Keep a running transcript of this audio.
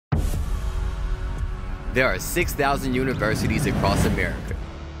There are 6,000 universities across America.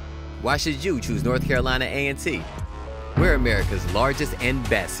 Why should you choose North Carolina A&T? We're America's largest and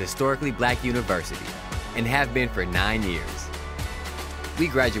best historically black university and have been for 9 years. We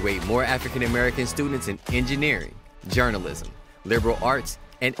graduate more African American students in engineering, journalism, liberal arts,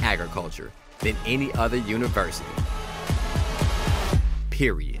 and agriculture than any other university.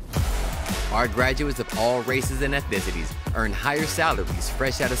 Period. Our graduates of all races and ethnicities earn higher salaries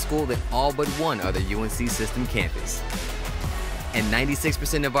fresh out of school than all but one other UNC system campus. And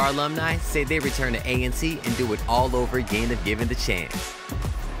 96% of our alumni say they return to A&T and do it all over again if given the chance.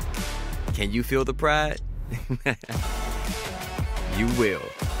 Can you feel the pride? You will.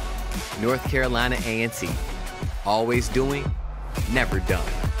 North Carolina A&T. Always doing, never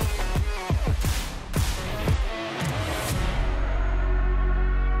done.